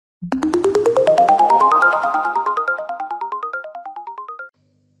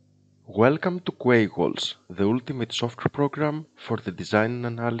Welcome to QuayWalls, the ultimate software program for the design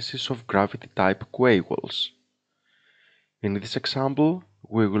and analysis of gravity-type QuayWalls. In this example,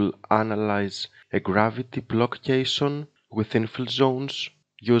 we will analyze a gravity block caisson with infill zones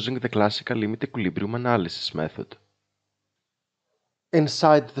using the classical limit equilibrium analysis method.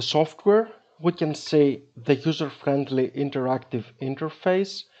 Inside the software, we can see the user-friendly interactive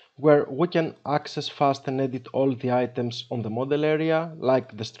interface where we can access fast and edit all the items on the model area,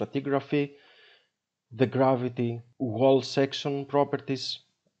 like the stratigraphy, the gravity, wall section properties,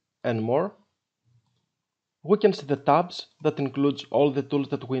 and more. We can see the tabs that includes all the tools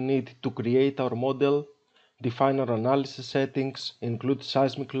that we need to create our model, define our analysis settings, include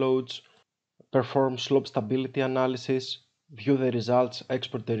seismic loads, perform slope stability analysis, view the results,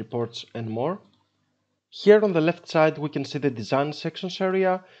 export the reports, and more. Here on the left side we can see the design sections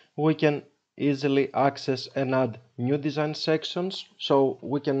area. We can easily access and add new design sections, so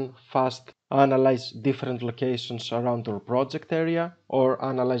we can fast analyze different locations around our project area or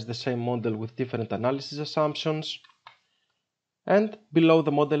analyze the same model with different analysis assumptions. And below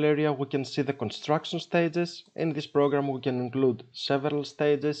the model area we can see the construction stages. In this program we can include several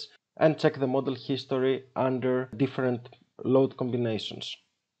stages and check the model history under different load combinations.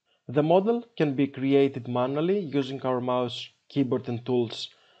 The model can be created manually using our mouse, keyboard and tools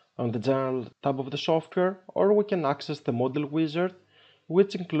on the General tab of the software, or we can access the model wizard,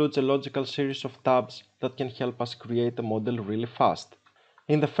 which includes a logical series of tabs that can help us create a model really fast.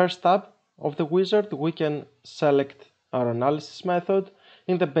 In the first tab of the wizard we can select our analysis method.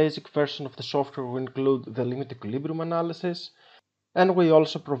 In the basic version of the software we include the limit equilibrium analysis, and we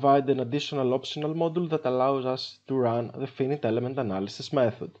also provide an additional optional module that allows us to run the finite element analysis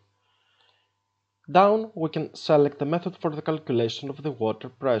method. Down, we can select the method for the calculation of the water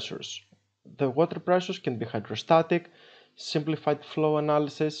pressures. The water pressures can be hydrostatic, simplified flow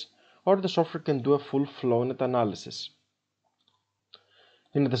analysis, or the software can do a full flow net analysis.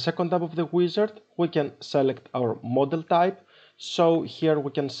 In the second tab of the wizard, we can select our model type. So here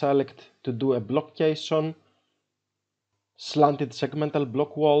we can select to do a block caisson, slanted segmental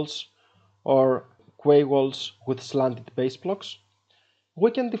block walls, or QuayWalls with slanted base blocks. We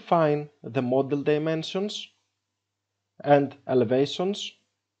can define the model dimensions and elevations.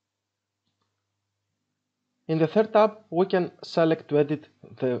 In the third tab, we can select to edit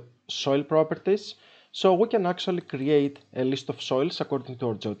the soil properties, so we can actually create a list of soils according to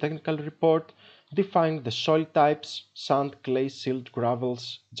our geotechnical report, define the soil types, sand, clay, silt,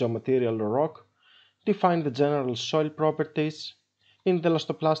 gravels, geomaterial or rock, define the general soil properties. In the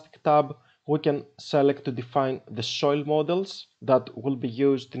elastoplastic tab, we can select to define the soil models that will be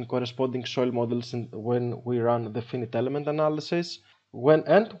used in corresponding soil models when we run the finite element analysis. When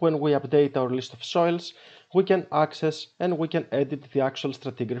we update our list of soils, we can access and we can edit the actual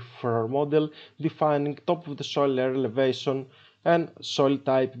stratigraphy for our model, defining top of the soil layer elevation and soil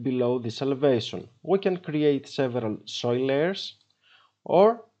type below this elevation. We can create several soil layers,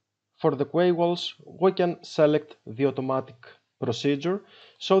 or for the QuayWalls, we can select the automatic procedure,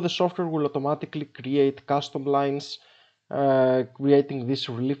 so the software will automatically create custom lines, creating this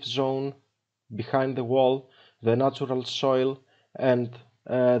relief zone behind the wall, the natural soil, and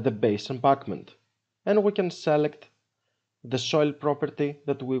the base embankment. And we can select the soil property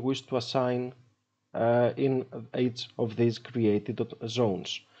that we wish to assign in each of these created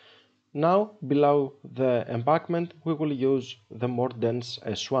zones. Now, below the embankment, we will use the more dense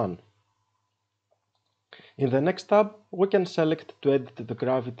S1. In the next tab, we can select to edit the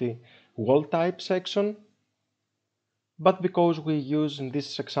gravity wall type section, but because we use in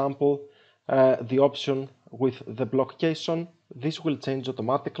this example the option with the block caisson, this will change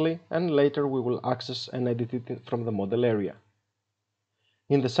automatically and later we will access and edit it from the model area.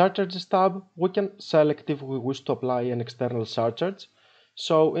 In the surcharges tab, we can select if we wish to apply an external surcharge.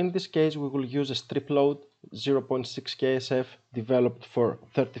 So in this case we will use a strip load 0.6 KSF developed for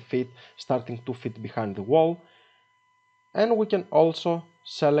 30 feet starting 2 feet behind the wall, and we can also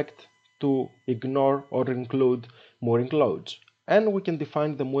select to ignore or include mooring loads, and we can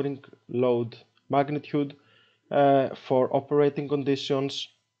define the mooring load magnitude for operating conditions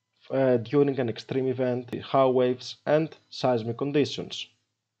during an extreme event, high waves and seismic conditions.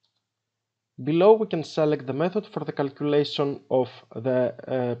 Below we can select the method for the calculation of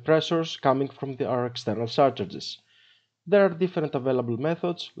the pressures coming from our external surcharges. There are different available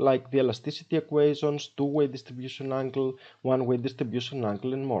methods like the elasticity equations, two-way distribution angle, one-way distribution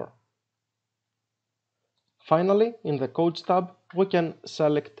angle and more. Finally, in the codes tab we can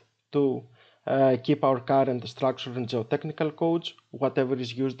select to keep our current structural and geotechnical codes, whatever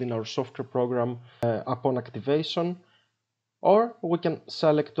is used in our software program upon activation, or we can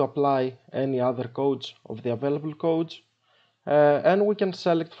select to apply any other codes of the available codes. And we can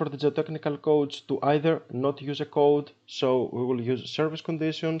select for the geotechnical codes to either not use a code, so we will use service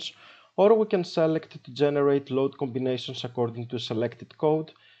conditions, or we can select to generate load combinations according to selected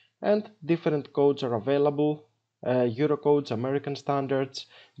code, and different codes are available. Eurocodes, American standards,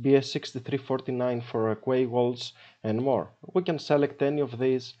 BS6349 for QuayWalls, and more. We can select any of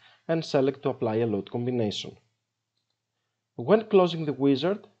these and select to apply a load combination. When closing the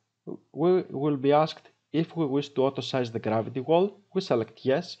wizard, we will be asked if we wish to auto-size the gravity wall. We select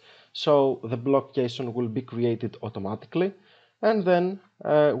yes, so the block Caisson will be created automatically, and then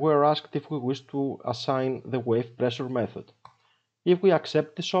we are asked if we wish to assign the wave pressure method. If we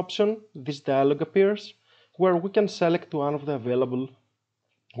accept this option, this dialog appears, where we can select one of the available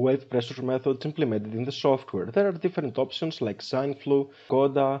wave pressure methods implemented in the software. There are different options like SignFlu,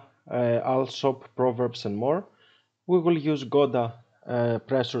 Goda, Alsop, Proverbs, and more. We will use Goda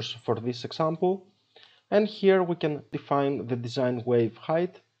pressures for this example, and here we can define the design wave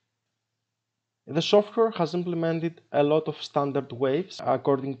height. The software has implemented a lot of standard waves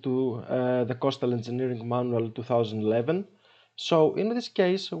according to the Coastal Engineering Manual 2011. So in this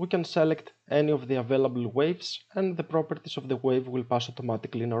case we can select any of the available waves, and the properties of the wave will pass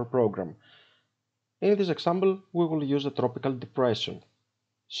automatically in our program. In this example we will use a tropical depression.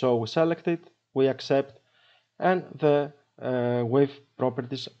 So we select it, we accept, and the wave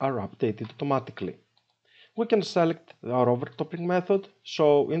properties are updated automatically. We can select our overtopping method,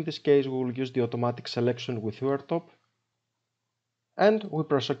 so in this case we will use the automatic selection with overtop, and we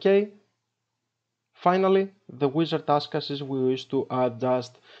press OK. Finally, the wizard asks us if we wish to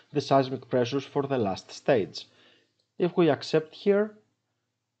adjust the seismic pressures for the last stage. If we accept here,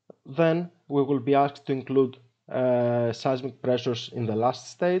 then we will be asked to include seismic pressures in the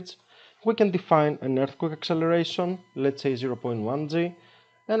last stage. We can define an earthquake acceleration, let's say 0.1 g,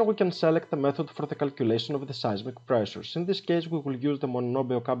 and we can select a method for the calculation of the seismic pressures. In this case we will use the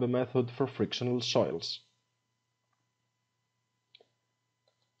Monobe-Okabe method for frictional soils.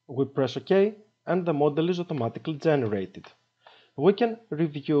 We press OK, and the model is automatically generated. We can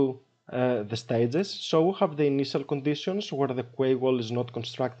review the stages, so we have the initial conditions where the quay wall is not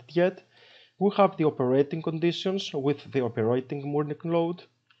constructed yet. We have the operating conditions with the operating mooring load.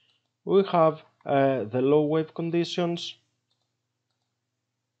 We have the low wave conditions,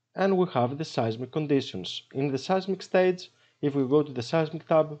 and we have the seismic conditions. In the seismic stage, if we go to the seismic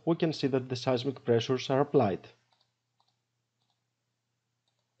tab, we can see that the seismic pressures are applied.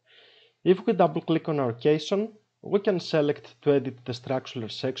 If we double click on our caisson, we can select to edit the structural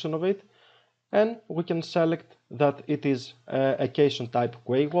section of it, and we can select that it is a caisson type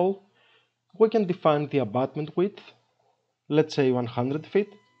quay wall. We can define the abutment width, let's say 100 feet,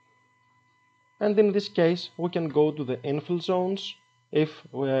 and in this case we can go to the infill zones if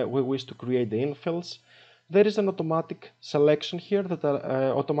we wish to create the infills. There is an automatic selection here that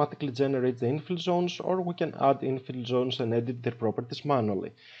automatically generates the infill zones, or we can add infill zones and edit their properties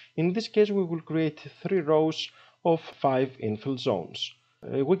manually. In this case we will create 3 rows of 5 infill zones.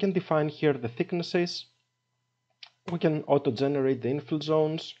 We can define here the thicknesses, we can auto-generate the infill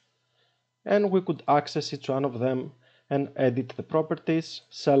zones, and we could access each one of them and edit the properties,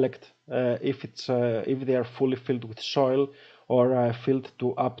 select if they are fully filled with soil or filled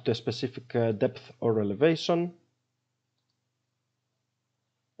to up to a specific depth or elevation.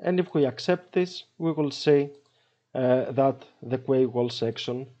 And if we accept this, we will see that the quay wall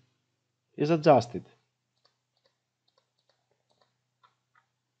section is adjusted.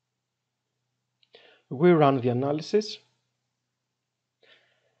 We run the analysis.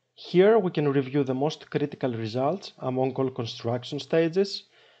 Here we can review the most critical results among all construction stages,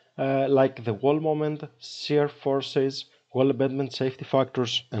 like the wall moment, shear forces, wall abandonment safety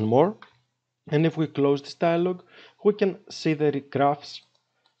factors, and more. And if we close this dialog, we can see the graphs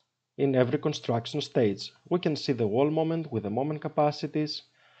in every construction stage. We can see the wall moment with the moment capacities,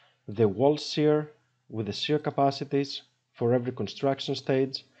 the wall shear with the shear capacities for every construction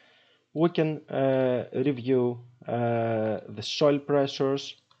stage. We can review the soil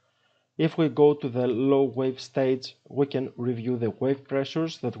pressures. If we go to the low wave stage, we can review the wave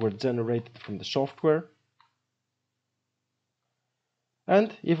pressures that were generated from the software.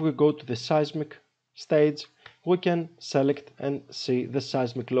 And if we go to the seismic stage, we can select and see the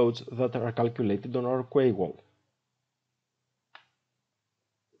seismic loads that are calculated on our quay wall.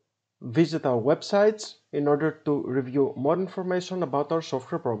 Visit our websites in order to review more information about our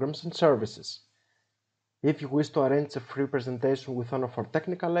software programs and services. If you wish to arrange a free presentation with one of our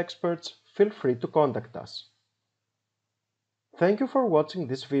technical experts, feel free to contact us. Thank you for watching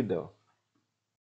this video.